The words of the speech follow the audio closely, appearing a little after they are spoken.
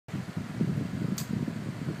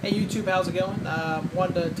Hey YouTube, how's it going?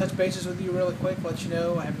 Wanted to touch bases with you really quick, let you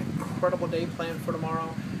know I have an incredible day planned for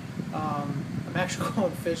tomorrow. I'm actually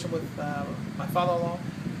going fishing with my father-in-law.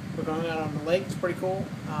 We're going out on the lake. It's pretty cool.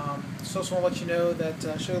 Also want to let you know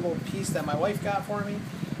that show you a little piece that my wife got for me.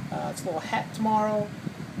 It's a little hat tomorrow.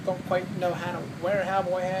 Don't quite know how to wear a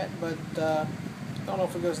cowboy hat, but don't know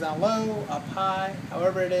if it goes down low, up high,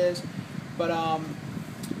 however it is. But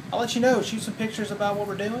I'll let you know, shoot some pictures about what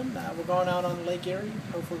we're doing. We're going out on Lake Erie.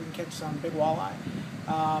 Hopefully we can catch some big walleye.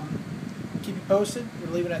 Keep you posted.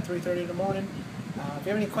 We're leaving at 3:30 in the morning. If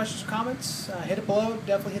you have any questions or comments, hit it below.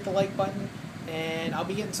 Definitely hit the like button. And I'll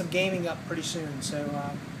be getting some gaming up pretty soon. So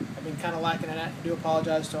I've been kind of lacking in that. I do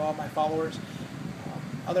apologize to all my followers.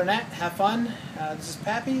 Other than that, have fun. This is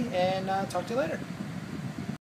Pappy, and talk to you later.